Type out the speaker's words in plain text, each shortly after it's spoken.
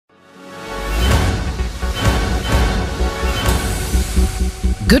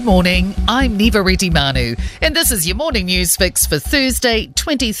Good morning, I'm Nivareti Manu, and this is your morning news fix for Thursday,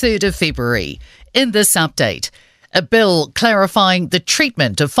 23rd of February. In this update, a bill clarifying the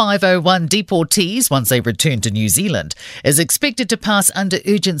treatment of 501 deportees once they return to New Zealand is expected to pass under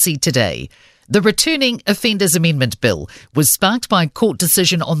urgency today. The Returning Offenders Amendment Bill was sparked by a court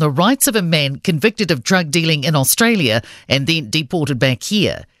decision on the rights of a man convicted of drug dealing in Australia and then deported back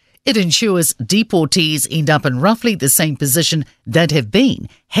here. It ensures deportees end up in roughly the same position they'd have been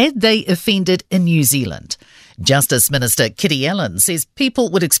had they offended in New Zealand. Justice Minister Kitty Allen says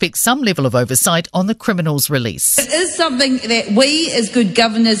people would expect some level of oversight on the criminal's release. It is something that we as good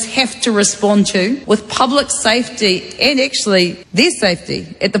governors have to respond to with public safety and actually their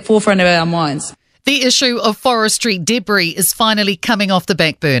safety at the forefront of our minds. The issue of forestry debris is finally coming off the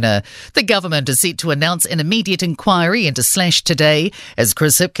back burner. The government is set to announce an immediate inquiry into slash today as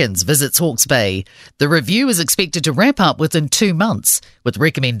Chris Hipkins visits Hawke's Bay. The review is expected to wrap up within 2 months, with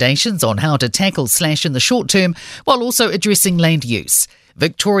recommendations on how to tackle slash in the short term while also addressing land use.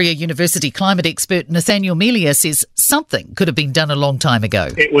 Victoria University climate expert Nathaniel Melia says something could have been done a long time ago.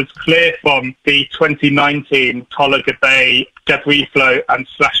 It was clear from the 2019 Tolaga Bay debris flow and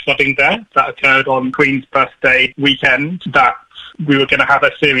slash flooding there that occurred on Queen's Birthday weekend that we were going to have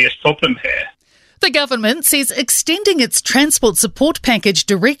a serious problem here. The government says extending its transport support package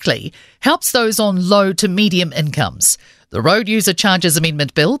directly helps those on low to medium incomes. The Road User Charges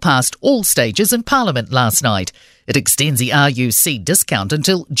Amendment Bill passed all stages in Parliament last night. It extends the RUC discount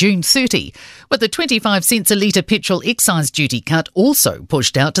until June 30, with the 25 cents a litre petrol excise duty cut also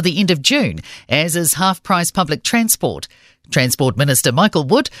pushed out to the end of June, as is half-price public transport. Transport Minister Michael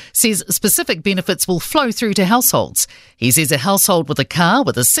Wood says specific benefits will flow through to households. He says a household with a car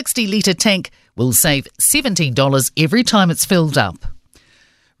with a 60-litre tank will save $17 every time it's filled up.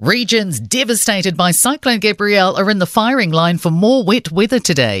 Regions devastated by Cyclone Gabrielle are in the firing line for more wet weather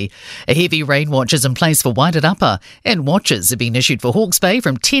today. A heavy rain watch is in place for Wairarapa, and watches have been issued for Hawke's Bay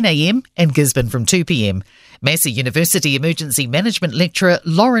from 10 a.m. and Gisborne from 2 p.m. Massey University Emergency Management lecturer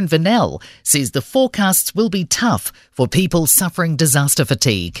Lauren Vanell says the forecasts will be tough for people suffering disaster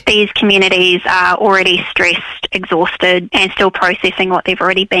fatigue. These communities are already stressed, exhausted and still processing what they've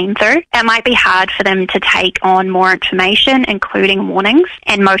already been through. It might be hard for them to take on more information, including warnings,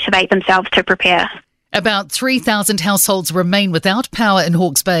 and motivate themselves to prepare. About 3,000 households remain without power in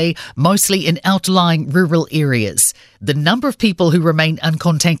Hawke's Bay, mostly in outlying rural areas. The number of people who remain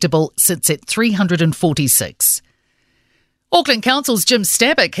uncontactable sits at 346. Auckland Council's Jim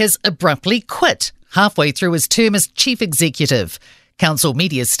Stabbock has abruptly quit halfway through his term as chief executive. Council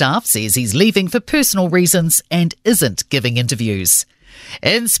media staff says he's leaving for personal reasons and isn't giving interviews.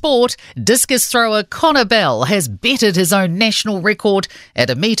 In sport, discus thrower Connor Bell has bettered his own national record at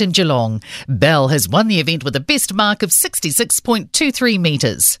a meet in Geelong. Bell has won the event with a best mark of 66.23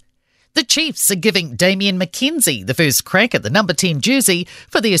 metres. The Chiefs are giving Damien McKenzie the first crack at the number 10 jersey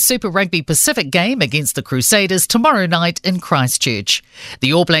for their Super Rugby Pacific game against the Crusaders tomorrow night in Christchurch.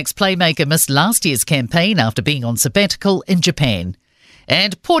 The All Blacks playmaker missed last year's campaign after being on sabbatical in Japan.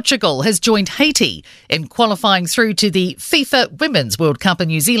 And Portugal has joined Haiti in qualifying through to the FIFA Women's World Cup in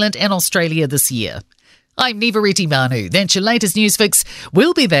New Zealand and Australia this year. I'm Nivareti Manu. That's your latest news fix.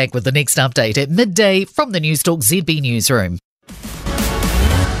 We'll be back with the next update at midday from the Newstalk ZB Newsroom.